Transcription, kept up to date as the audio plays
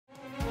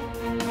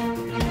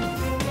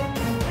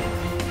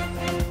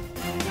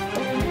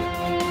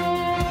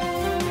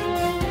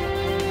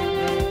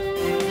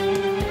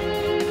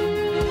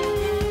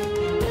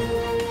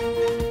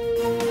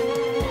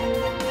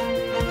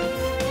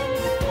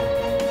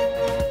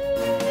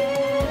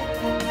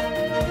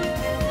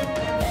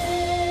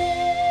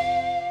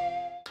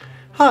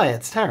Hi,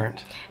 it's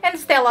Tarrant. And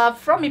Stella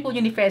from Meeple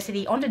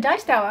University on the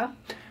Dice Tower.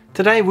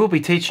 Today we'll be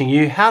teaching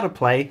you how to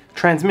play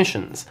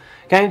Transmissions,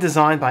 game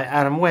designed by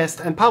Adam West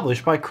and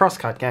published by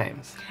CrossCut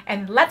Games.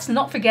 And let's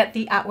not forget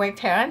the artwork,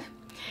 Tarrant.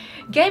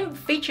 Game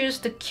features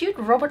the cute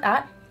robot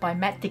art by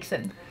Matt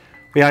Dixon.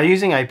 We are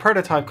using a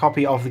prototype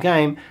copy of the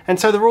game, and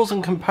so the rules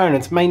and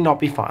components may not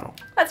be final.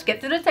 Let's get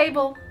to the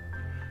table.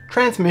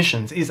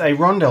 Transmissions is a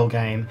rondel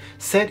game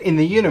set in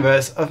the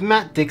universe of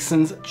Matt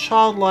Dixon's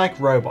childlike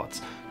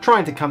robots,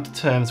 trying to come to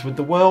terms with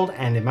the world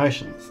and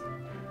emotions.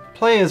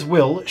 Players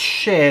will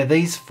share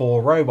these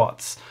 4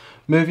 robots,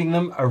 moving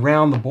them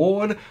around the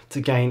board to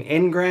gain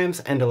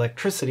engrams and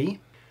electricity,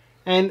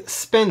 and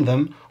spend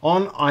them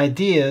on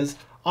ideas,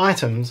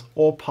 items,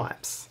 or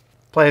pipes.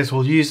 Players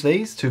will use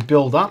these to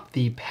build up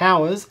the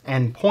powers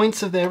and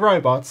points of their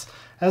robots,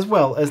 as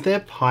well as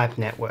their pipe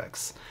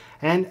networks.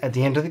 And at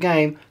the end of the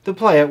game, the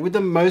player with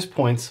the most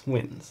points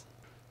wins.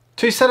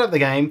 To set up the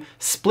game,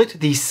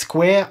 split the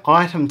square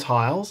item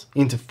tiles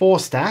into 4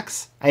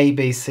 stacks, A,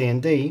 B, C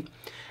and D,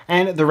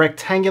 and the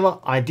rectangular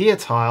idea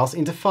tiles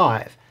into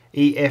 5,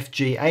 E, F,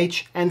 G,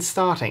 H and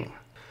starting.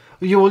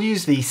 You will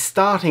use the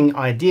starting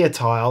idea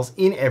tiles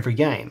in every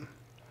game.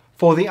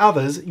 For the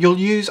others, you'll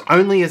use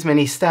only as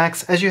many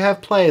stacks as you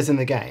have players in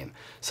the game.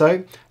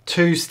 So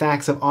 2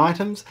 stacks of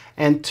items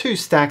and 2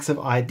 stacks of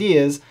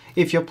ideas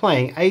if you're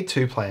playing a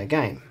 2-player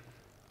game.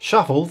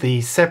 Shuffle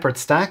the separate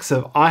stacks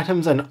of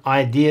items and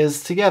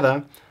ideas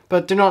together,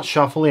 but do not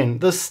shuffle in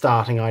the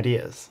starting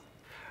ideas.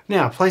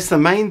 Now place the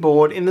main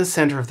board in the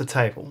center of the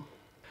table.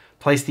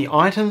 Place the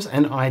items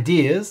and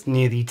ideas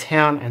near the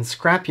town and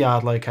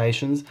scrapyard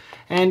locations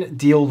and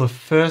deal the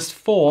first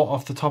 4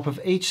 off the top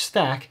of each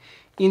stack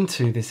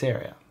into this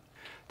area.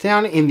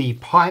 Down in the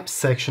pipes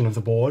section of the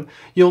board,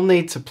 you'll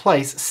need to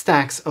place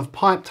stacks of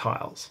pipe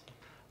tiles.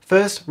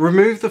 First,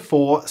 remove the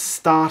 4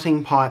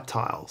 starting pipe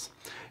tiles.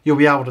 You'll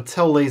be able to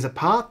tell these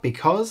apart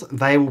because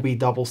they will be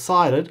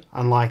double-sided,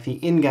 unlike the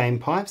in-game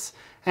pipes,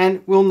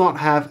 and will not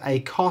have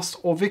a cost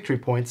or victory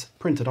points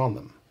printed on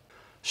them.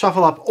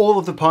 Shuffle up all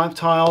of the pipe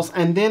tiles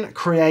and then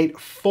create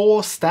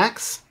 4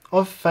 stacks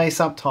of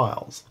face-up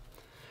tiles.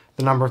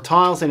 The number of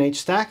tiles in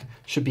each stack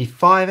should be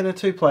 5 in a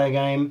 2-player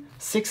game,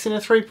 6 in a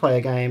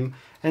 3-player game,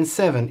 and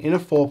 7 in a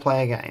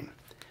 4-player game.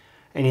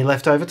 Any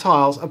leftover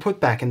tiles are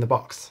put back in the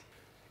box.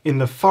 In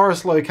the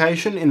forest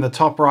location in the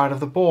top right of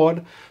the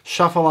board,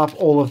 shuffle up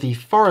all of the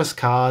forest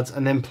cards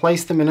and then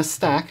place them in a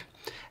stack,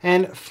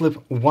 and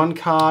flip 1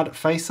 card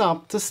face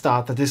up to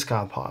start the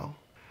discard pile.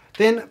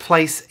 Then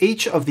place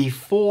each of the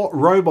 4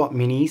 robot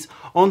minis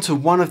onto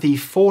one of the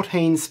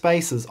 14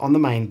 spaces on the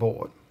main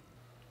board.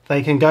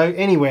 They can go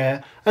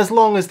anywhere as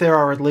long as there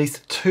are at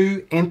least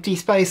 2 empty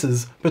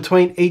spaces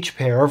between each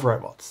pair of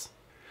robots.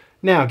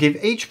 Now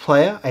give each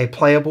player a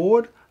player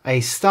board,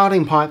 a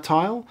starting pipe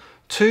tile,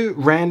 2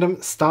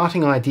 random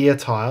starting idea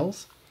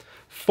tiles,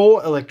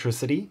 4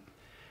 electricity,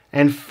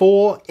 and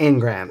 4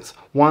 engrams,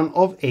 1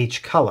 of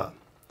each colour.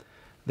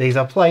 These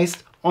are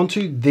placed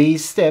onto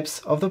these steps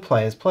of the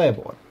player's player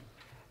board.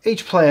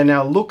 Each player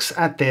now looks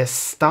at their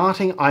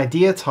starting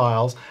idea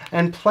tiles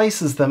and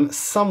places them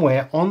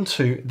somewhere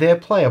onto their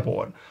player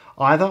board,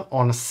 either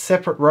on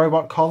separate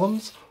robot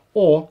columns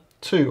or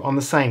 2 on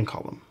the same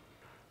column.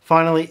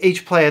 Finally,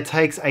 each player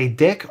takes a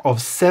deck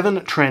of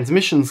 7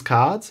 transmissions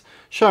cards,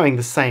 showing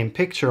the same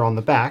picture on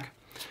the back,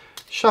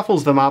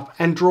 shuffles them up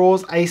and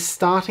draws a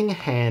starting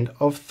hand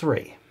of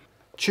 3.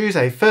 Choose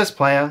a first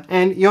player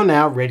and you're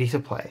now ready to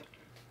play.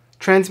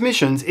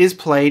 Transmissions is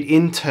played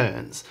in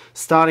turns,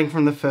 starting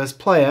from the first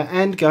player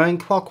and going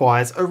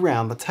clockwise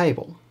around the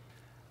table.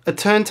 A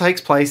turn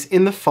takes place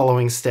in the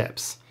following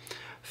steps.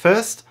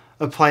 First,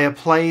 a player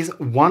plays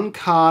 1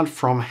 card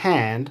from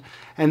hand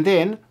and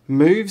then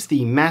moves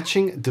the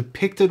matching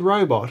depicted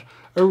robot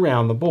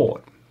around the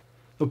board.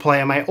 The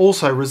player may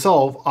also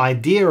resolve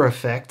idea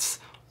effects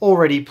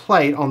already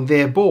played on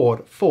their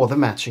board for the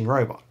matching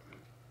robot.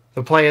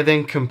 The player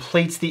then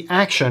completes the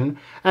action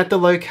at the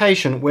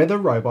location where the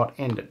robot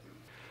ended.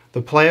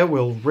 The player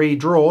will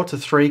redraw to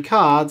 3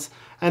 cards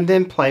and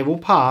then play will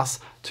pass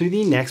to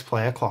the next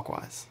player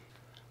clockwise.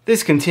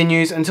 This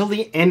continues until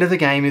the end of the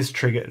game is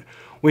triggered,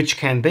 which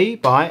can be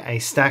by a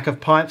stack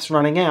of pipes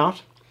running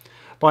out,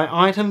 by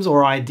items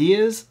or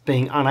ideas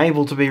being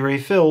unable to be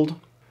refilled,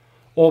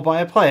 or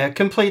by a player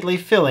completely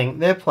filling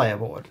their player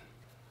board.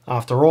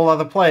 After all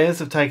other players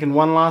have taken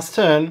one last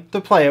turn,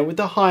 the player with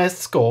the highest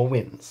score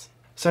wins.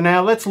 So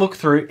now let's look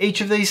through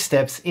each of these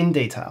steps in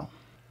detail.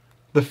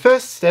 The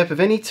first step of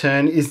any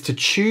turn is to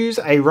choose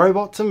a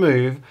robot to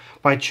move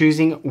by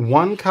choosing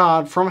 1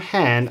 card from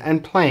hand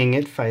and playing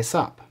it face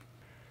up.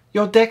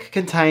 Your deck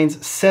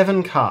contains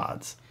 7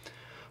 cards.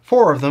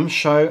 4 of them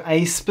show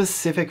a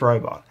specific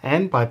robot,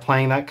 and by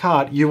playing that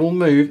card you will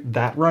move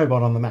that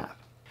robot on the map.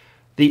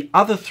 The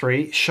other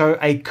 3 show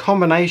a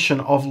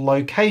combination of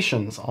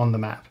locations on the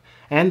map,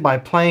 and by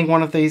playing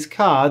one of these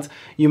cards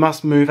you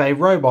must move a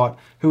robot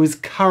who is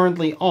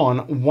currently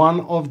on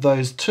one of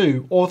those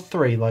 2 or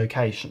 3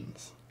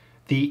 locations.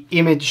 The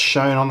image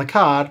shown on the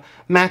card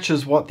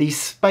matches what the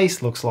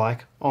space looks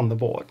like on the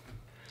board.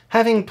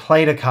 Having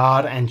played a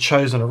card and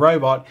chosen a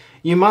robot,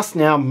 you must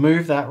now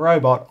move that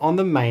robot on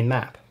the main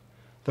map.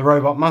 The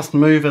robot must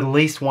move at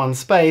least one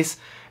space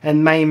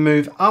and may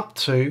move up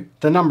to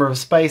the number of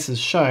spaces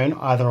shown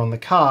either on the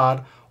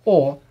card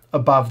or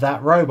above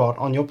that robot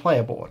on your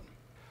player board.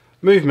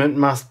 Movement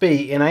must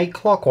be in a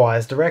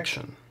clockwise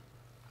direction.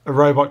 A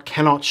robot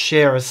cannot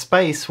share a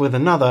space with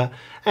another,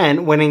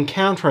 and when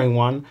encountering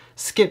one,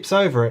 skips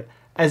over it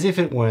as if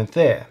it weren't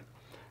there.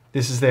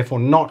 This is therefore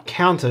not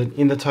counted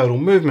in the total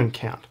movement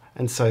count,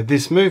 and so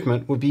this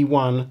movement would be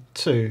 1,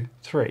 2,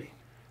 3.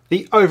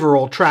 The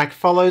overall track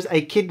follows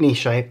a kidney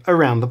shape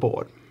around the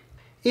board.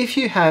 If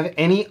you have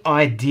any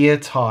idea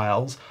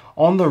tiles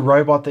on the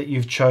robot that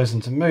you've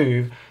chosen to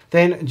move,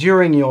 then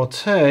during your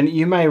turn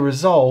you may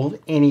resolve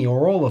any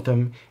or all of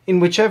them in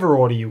whichever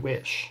order you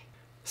wish.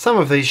 Some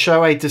of these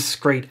show a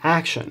discrete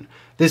action.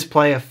 This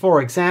player,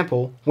 for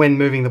example, when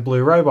moving the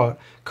blue robot,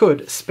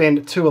 could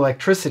spend 2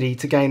 electricity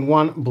to gain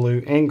 1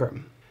 blue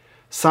engram.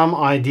 Some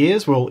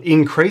ideas will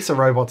increase a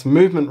robot's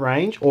movement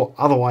range or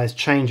otherwise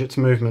change its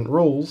movement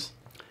rules,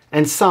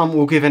 and some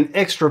will give an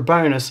extra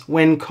bonus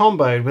when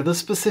comboed with a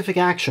specific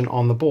action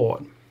on the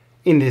board.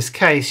 In this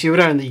case, you would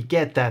only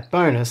get that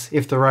bonus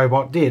if the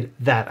robot did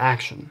that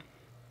action.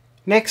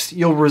 Next,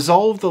 you'll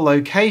resolve the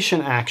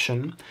location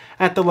action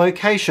at the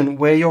location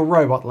where your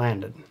robot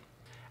landed.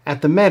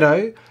 At the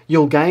meadow,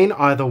 you'll gain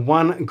either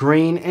 1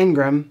 green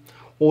engram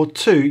or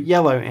 2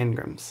 yellow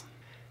engrams.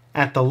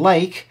 At the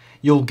lake,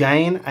 you'll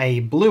gain a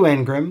blue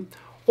engram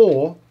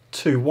or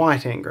 2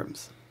 white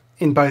engrams.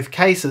 In both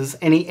cases,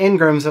 any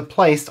engrams are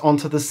placed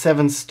onto the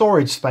 7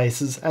 storage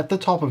spaces at the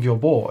top of your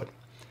board.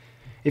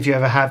 If you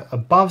ever have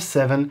above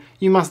 7,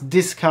 you must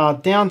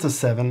discard down to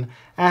 7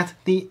 at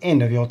the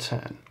end of your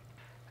turn.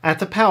 At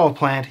the power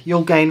plant,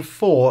 you'll gain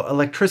 4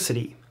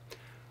 electricity.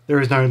 There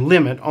is no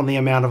limit on the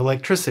amount of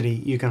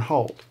electricity you can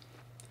hold.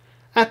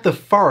 At the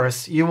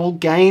forest, you will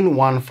gain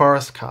 1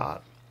 forest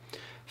card.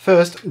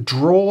 First,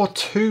 draw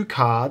 2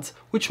 cards,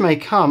 which may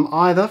come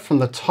either from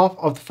the top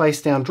of the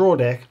face-down draw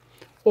deck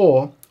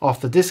or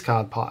off the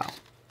discard pile.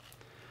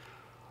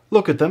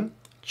 Look at them,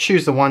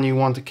 choose the one you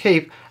want to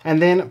keep,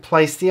 and then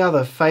place the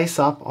other face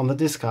up on the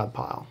discard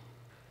pile.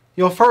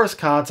 Your forest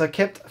cards are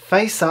kept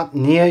face up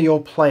near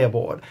your player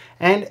board,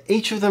 and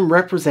each of them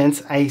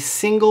represents a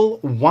single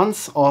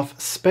once-off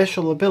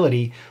special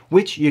ability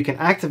which you can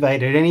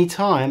activate at any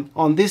time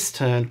on this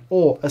turn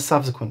or a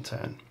subsequent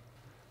turn.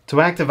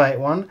 To activate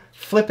one,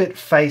 flip it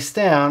face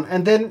down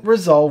and then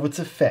resolve its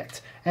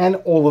effect, and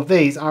all of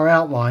these are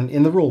outlined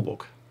in the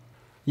rulebook.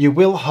 You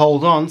will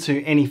hold on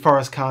to any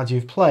forest cards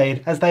you've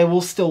played, as they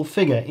will still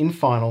figure in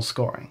final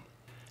scoring.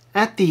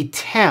 At the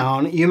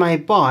town, you may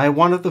buy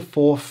one of the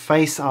 4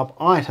 face-up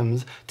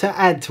items to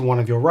add to one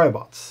of your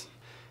robots.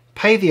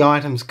 Pay the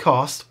item's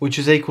cost, which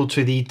is equal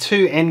to the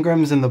 2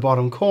 engrams in the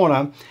bottom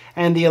corner,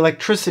 and the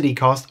electricity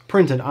cost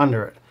printed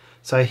under it.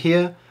 So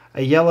here,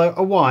 a yellow,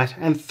 a white,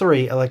 and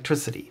 3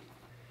 electricity.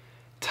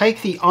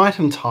 Take the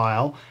item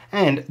tile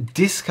and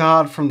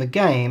discard from the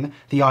game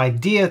the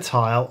idea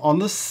tile on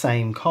the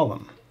same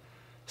column.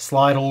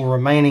 Slide all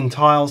remaining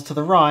tiles to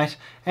the right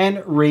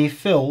and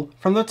refill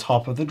from the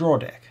top of the draw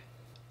deck.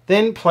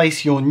 Then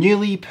place your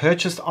newly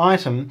purchased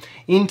item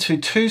into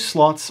 2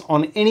 slots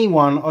on any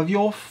one of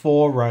your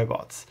 4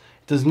 robots.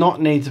 It does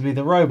not need to be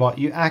the robot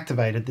you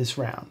activated this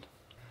round.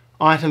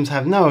 Items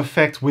have no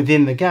effect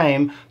within the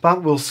game,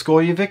 but will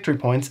score you victory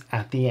points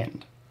at the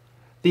end.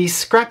 The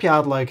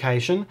scrapyard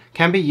location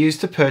can be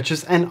used to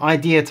purchase an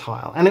idea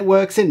tile, and it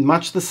works in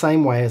much the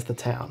same way as the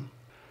town.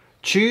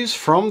 Choose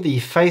from the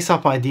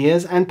face-up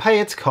ideas and pay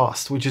its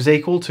cost, which is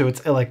equal to its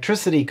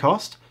electricity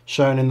cost,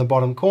 shown in the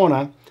bottom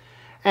corner,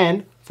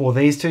 and for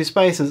these 2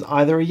 spaces,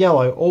 either a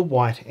yellow or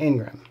white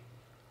engram.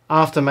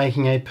 After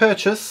making a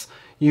purchase,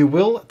 you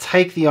will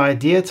take the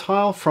idea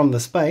tile from the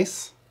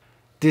space,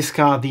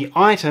 discard the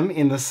item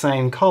in the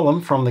same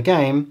column from the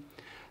game,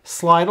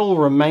 slide all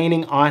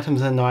remaining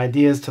items and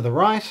ideas to the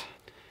right,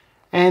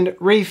 and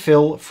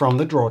refill from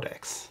the draw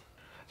decks.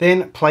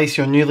 Then place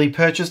your newly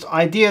purchased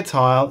idea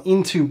tile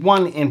into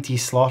 1 empty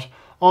slot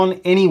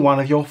on any one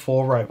of your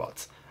 4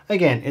 robots.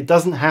 Again, it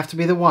doesn't have to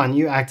be the one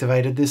you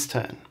activated this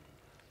turn.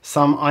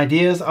 Some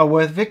ideas are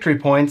worth victory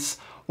points,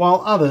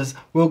 while others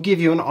will give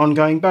you an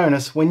ongoing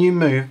bonus when you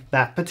move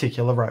that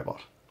particular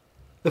robot.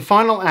 The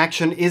final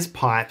action is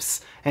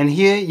pipes, and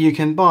here you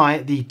can buy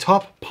the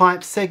top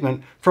pipe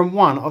segment from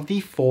one of the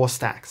 4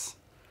 stacks.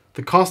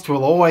 The cost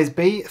will always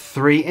be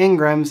 3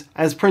 engrams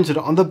as printed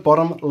on the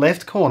bottom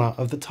left corner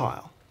of the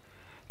tile.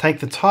 Take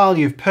the tile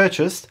you've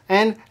purchased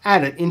and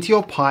add it into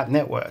your pipe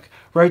network,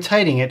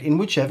 rotating it in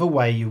whichever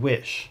way you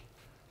wish.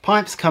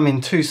 Pipes come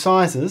in 2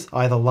 sizes,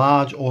 either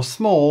large or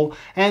small,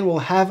 and will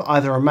have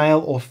either a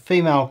male or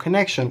female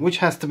connection which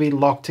has to be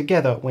locked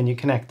together when you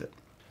connect it.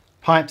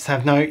 Pipes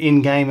have no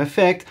in-game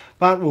effect,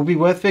 but will be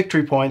worth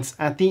victory points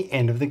at the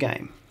end of the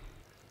game.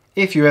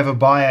 If you ever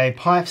buy a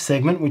pipe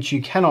segment which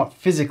you cannot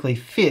physically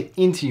fit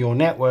into your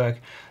network,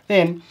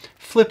 then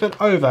flip it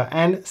over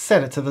and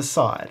set it to the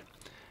side.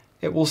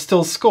 It will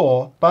still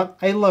score, but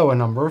a lower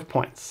number of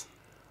points.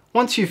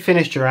 Once you've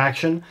finished your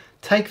action,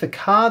 take the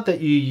card that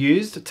you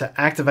used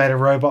to activate a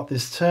robot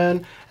this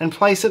turn and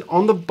place it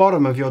on the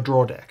bottom of your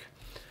draw deck.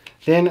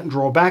 Then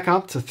draw back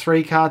up to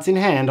 3 cards in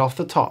hand off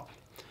the top.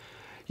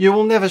 You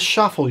will never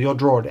shuffle your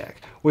draw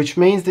deck, which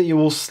means that you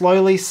will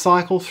slowly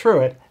cycle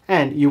through it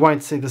and you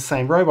won't see the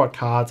same robot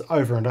cards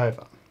over and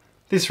over.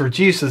 This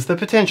reduces the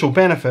potential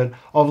benefit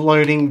of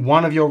loading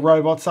one of your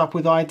robots up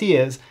with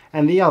ideas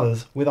and the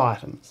others with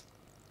items.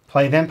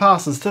 Play then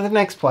passes to the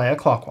next player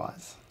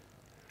clockwise.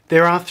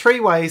 There are 3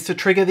 ways to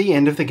trigger the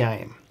end of the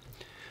game.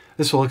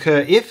 This will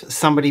occur if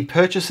somebody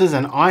purchases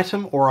an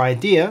item or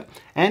idea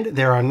and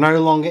there are no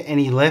longer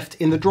any left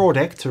in the draw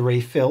deck to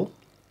refill,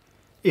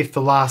 if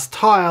the last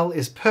tile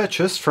is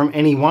purchased from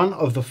any one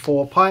of the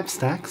 4 pipe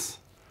stacks,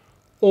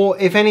 or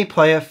if any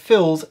player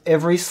fills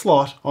every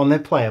slot on their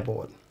player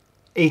board.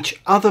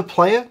 Each other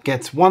player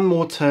gets 1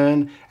 more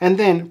turn and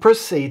then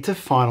proceed to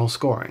final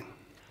scoring.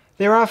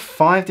 There are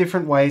 5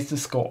 different ways to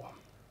score.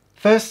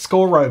 First,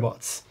 score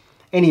robots.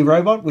 Any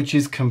robot which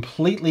is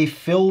completely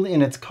filled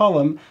in its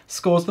column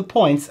scores the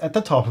points at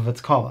the top of its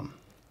column.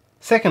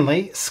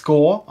 Secondly,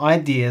 score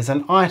ideas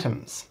and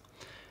items.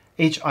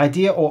 Each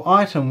idea or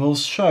item will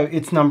show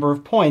its number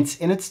of points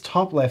in its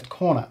top left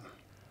corner.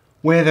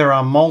 Where there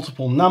are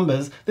multiple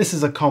numbers, this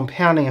is a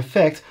compounding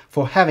effect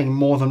for having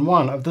more than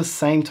one of the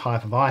same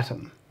type of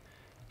item.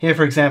 Here,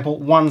 for example,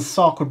 1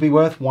 sock would be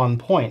worth 1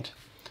 point.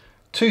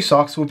 2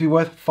 socks would be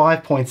worth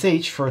 5 points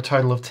each for a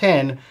total of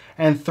 10,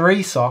 and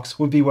 3 socks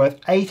would be worth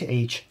 8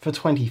 each for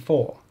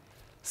 24.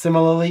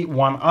 Similarly,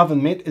 1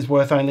 oven mitt is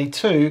worth only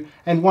 2,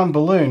 and 1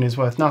 balloon is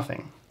worth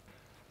nothing.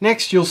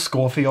 Next, you'll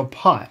score for your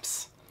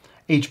pipes.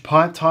 Each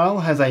pipe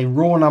tile has a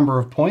raw number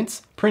of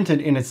points printed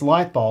in its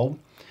light bulb,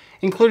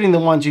 including the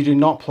ones you do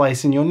not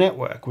place in your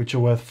network, which are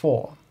worth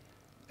 4.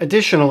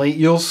 Additionally,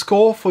 you'll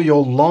score for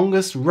your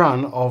longest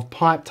run of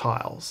pipe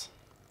tiles.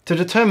 To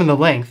determine the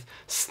length,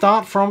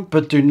 start from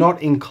but do not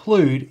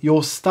include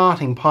your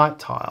starting pipe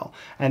tile,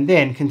 and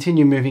then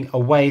continue moving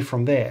away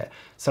from there.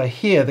 So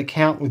here the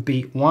count would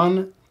be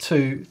 1,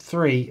 2,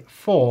 3,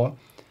 4,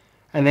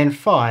 and then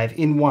 5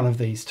 in one of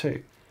these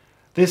 2.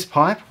 This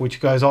pipe, which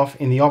goes off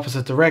in the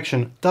opposite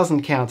direction,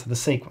 doesn't count to the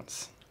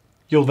sequence.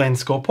 You'll then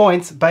score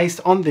points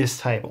based on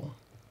this table.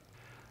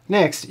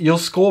 Next, you'll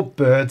score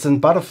birds and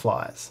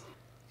butterflies.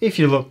 If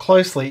you look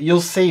closely,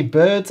 you'll see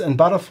birds and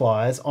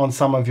butterflies on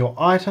some of your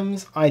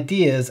items,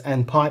 ideas,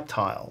 and pipe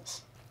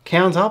tiles.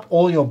 Count up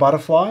all your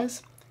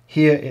butterflies,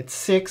 here it's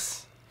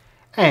 6,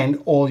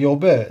 and all your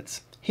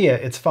birds, here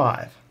it's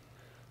 5.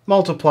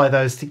 Multiply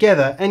those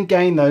together and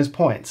gain those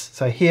points,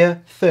 so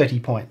here 30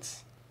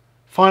 points.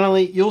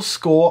 Finally, you'll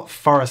score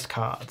forest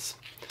cards.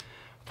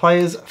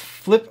 Players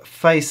flip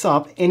face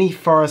up any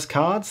forest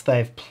cards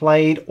they've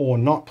played or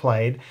not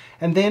played,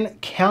 and then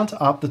count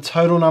up the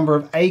total number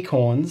of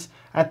acorns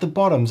at the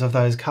bottoms of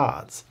those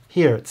cards.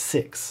 Here it's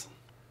 6.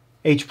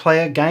 Each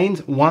player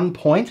gains 1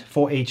 point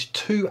for each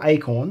 2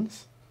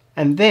 acorns,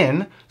 and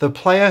then the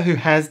player who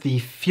has the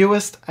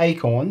fewest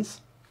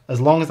acorns, as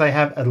long as they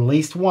have at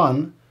least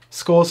 1,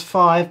 scores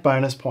 5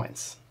 bonus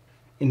points.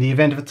 In the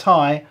event of a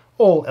tie,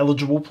 all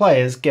eligible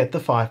players get the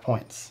 5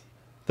 points.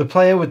 The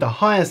player with the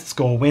highest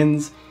score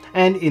wins,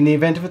 and in the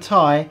event of a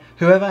tie,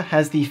 whoever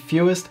has the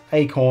fewest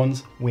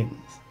acorns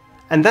wins.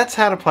 And that's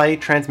how to play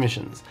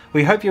Transmissions.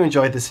 We hope you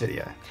enjoyed this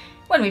video.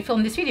 When we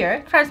film this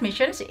video,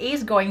 Transmissions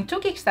is going to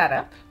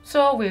Kickstarter,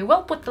 so we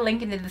will put the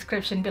link in the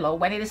description below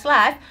when it is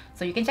live,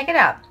 so you can check it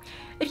out.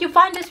 If you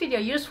find this video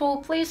useful,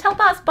 please help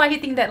us by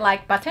hitting that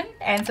like button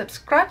and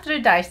subscribe to the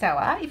Dice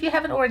Tower if you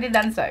haven't already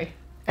done so.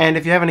 And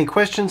if you have any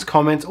questions,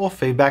 comments, or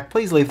feedback,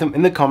 please leave them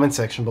in the comment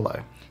section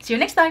below. See you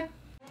next time!